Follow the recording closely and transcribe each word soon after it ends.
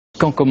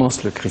Quand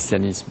commence le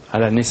christianisme? À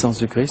la naissance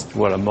du Christ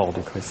ou à la mort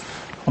du Christ?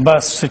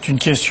 C'est une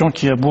question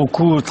qui a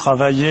beaucoup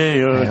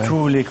travaillé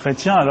tous les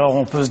chrétiens. Alors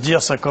on peut se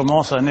dire ça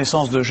commence à la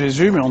naissance de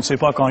Jésus, mais on ne sait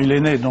pas quand il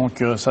est né,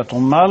 donc ça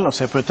tombe mal.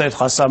 C'est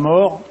peut-être à sa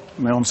mort,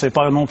 mais on ne sait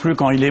pas non plus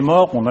quand il est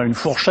mort. On a une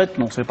fourchette,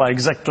 mais on ne sait pas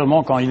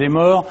exactement quand il est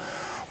mort.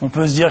 On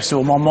peut se dire que c'est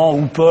au moment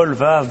où Paul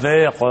va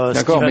vers...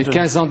 D'accord, mais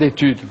 15 ans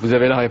d'études, vous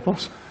avez la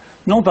réponse?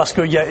 Non, parce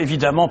qu'il n'y a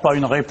évidemment pas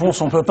une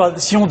réponse. On peut pas.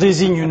 Si on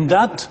désigne une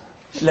date,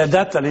 la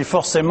date, elle est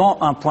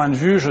forcément un point de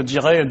vue, je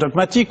dirais,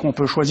 dogmatique. On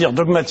peut choisir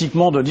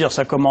dogmatiquement de dire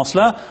ça commence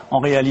là. En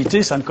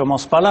réalité, ça ne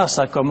commence pas là.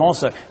 Ça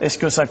commence. Est-ce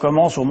que ça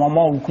commence au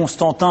moment où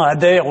Constantin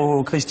adhère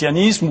au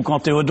christianisme ou quand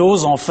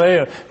Théodose en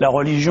fait la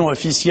religion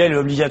officielle et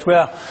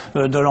obligatoire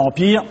de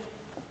l'Empire?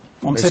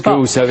 On ne sait pas.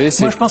 Vous savez,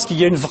 moi, je pense qu'il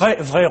y a une vraie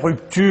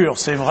rupture,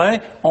 c'est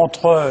vrai,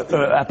 entre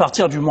à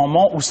partir du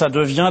moment où ça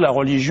devient la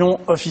religion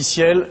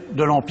officielle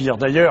de l'Empire.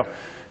 D'ailleurs,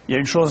 il y a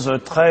une chose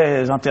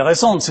très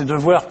intéressante, c'est de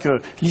voir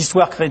que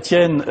l'histoire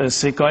chrétienne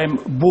s'est quand même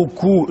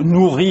beaucoup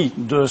nourrie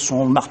de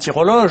son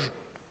martyrologe.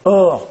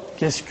 Or,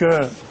 qu'est-ce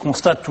que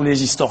constatent tous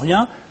les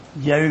historiens?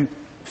 Il y a eu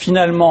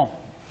finalement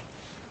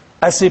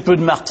assez peu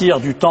de martyrs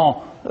du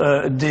temps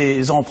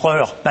des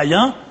empereurs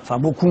païens, enfin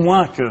beaucoup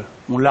moins que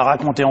on l'a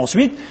raconté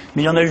ensuite,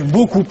 mais il y en a eu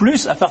beaucoup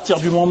plus à partir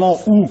du moment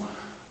où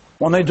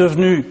on est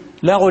devenu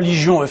la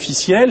religion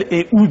officielle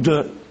et où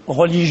de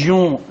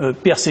religion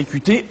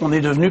persécutée, on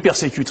est devenu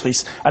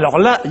persécutrice. Alors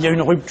là, il y a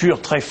une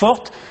rupture très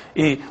forte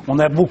et on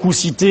a beaucoup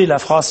cité la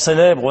phrase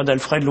célèbre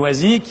d'Alfred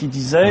Loisy qui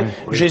disait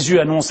 « Jésus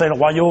annonçait le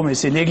royaume et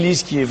c'est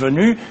l'Église qui est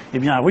venue ». Eh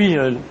bien oui,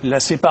 la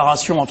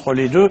séparation entre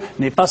les deux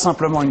n'est pas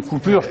simplement une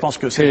coupure, je pense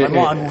que c'est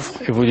vraiment un gouffre.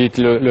 Vous dites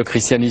le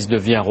christianisme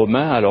devient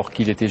romain alors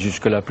qu'il était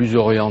jusque-là plus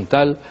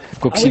oriental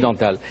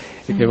qu'occidental.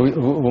 Et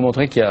vous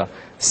montrez qu'il y a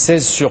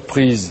 16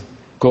 surprises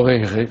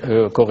qu'aurait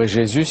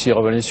Jésus s'il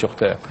revenait sur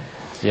Terre.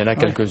 Il y en a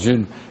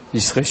quelques-unes, il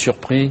serait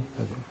surpris.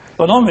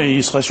 Oh non, mais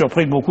il serait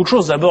surpris de beaucoup de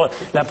choses. D'abord,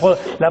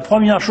 la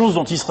première chose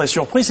dont il serait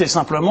surpris, c'est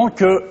simplement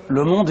que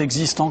le monde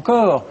existe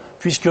encore,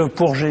 puisque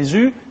pour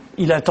Jésus,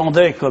 il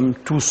attendait, comme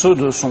tous ceux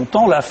de son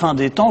temps, la fin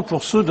des temps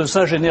pour ceux de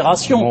sa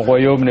génération. Mon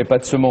royaume n'est pas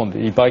de ce monde.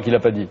 Il paraît qu'il n'a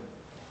pas dit.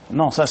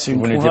 Non, ça c'est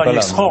une trouvaille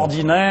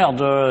extraordinaire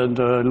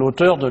de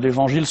l'auteur de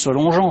l'Évangile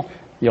selon Jean.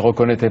 Il ne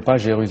reconnaissait pas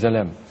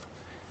Jérusalem.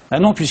 Ah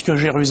non, puisque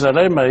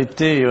Jérusalem a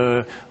été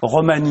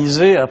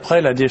romanisée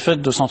après la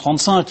défaite de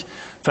 135.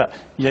 Enfin,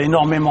 il y a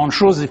énormément de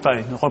choses.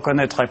 Enfin, il ne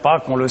reconnaîtrait pas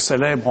qu'on le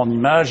célèbre en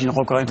image, il ne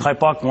reconnaîtrait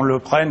pas qu'on le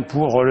prenne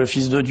pour le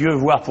Fils de Dieu,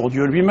 voire pour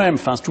Dieu lui-même.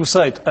 Enfin, tout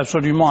ça est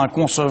absolument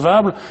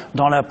inconcevable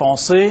dans la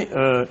pensée.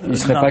 Il ne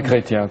serait pas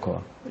chrétien,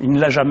 quoi. Il ne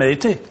l'a jamais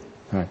été.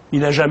 Ouais. Il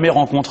n'a jamais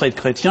rencontré de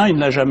chrétien, il ne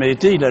l'a jamais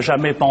été, il n'a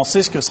jamais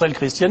pensé ce que serait le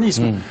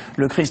christianisme.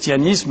 Le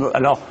christianisme,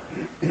 alors...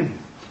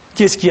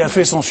 Qu'est-ce qui a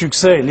fait son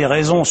succès? Les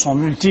raisons sont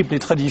multiples et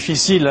très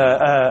difficiles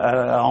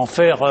à en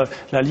faire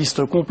la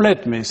liste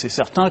complète, mais c'est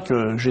certain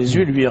que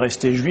Jésus, lui, est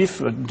resté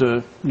juif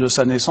de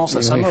sa naissance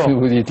à sa mort.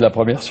 Vous dites la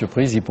première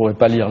surprise, il ne pourrait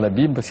pas lire la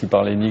Bible parce qu'il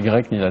parlait ni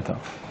grec ni latin.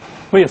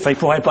 Oui, enfin, il ne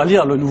pourrait pas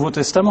lire le Nouveau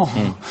Testament.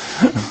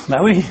 Ben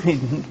oui,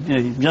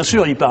 bien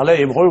sûr, il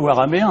parlait hébreu ou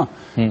araméen.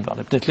 Il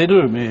parlait peut-être les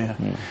deux, mais...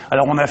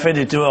 Alors, on a fait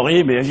des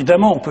théories, mais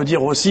évidemment, on peut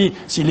dire aussi,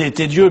 s'il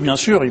était Dieu, bien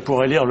sûr, il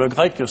pourrait lire le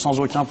grec sans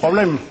aucun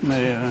problème,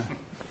 mais...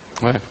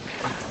 Ouais.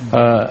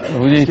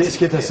 Vous dites, ce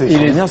qui est assez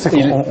extraordinaire, c'est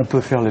qu'on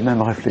peut faire les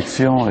mêmes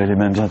réflexions et les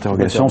mêmes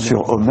interrogations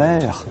sur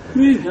Homère.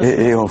 Oui,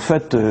 et en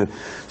fait,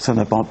 ça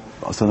n'a pas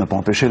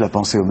empêché la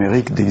pensée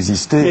homérique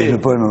d'exister et le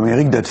poème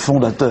homérique d'être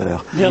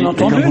fondateur. Bien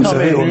entendu. Comme vous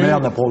savez,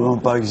 Homère n'a probablement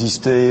pas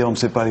existé, on ne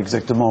sait pas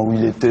exactement où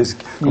il était,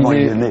 comment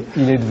il est né.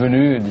 Il est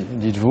devenu,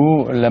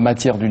 dites-vous, la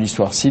matière d'une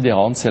histoire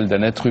sidérante, celle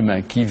d'un être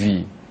humain qui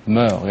vit,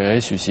 meurt et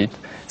ressuscite,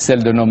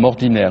 celle d'un homme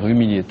ordinaire,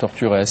 humilié,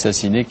 torturé,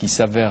 assassiné, qui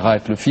s'avérera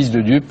être le Fils de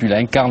Dieu, puis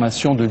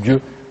l'incarnation de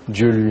Dieu,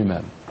 Dieu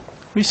lui-même.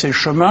 Oui, c'est le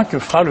chemin que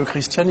fera le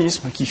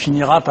christianisme, qui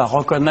finira par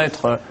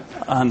reconnaître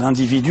un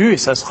individu, et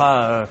ça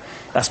sera,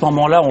 à ce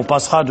moment-là, on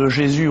passera de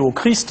Jésus au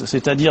Christ,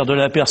 c'est-à-dire de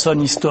la personne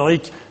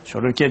historique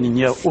sur laquelle il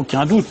n'y a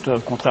aucun doute,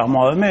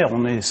 contrairement à Homère.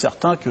 On est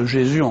certain que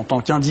Jésus, en tant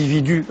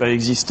qu'individu, a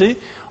existé.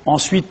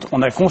 Ensuite,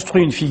 on a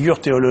construit une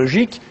figure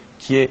théologique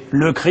qui est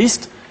le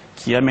Christ,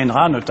 qui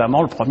amènera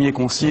notamment le premier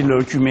concile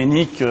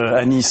œcuménique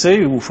à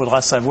Nicée, où il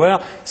faudra savoir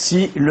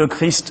si le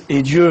Christ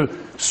et Dieu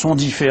sont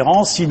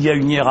différents, s'il y a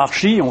une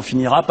hiérarchie, on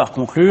finira par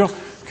conclure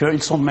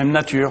qu'ils sont de même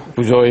nature.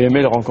 Vous auriez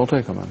aimé le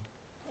rencontrer quand même?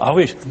 Ah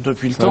oui,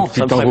 depuis le temps,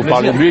 ça me ferait plaisir. Vous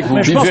parlez de lui, que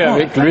vous vivez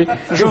avec lui.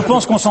 Je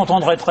pense qu'on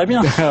s'entendrait très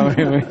bien.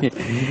 Oui.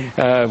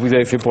 Vous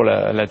avez fait pour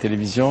la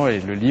télévision et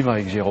le livre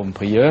avec Jérôme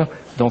Prieur,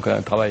 donc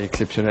un travail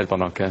exceptionnel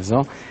pendant 15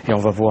 ans, et on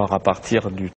va voir à partir du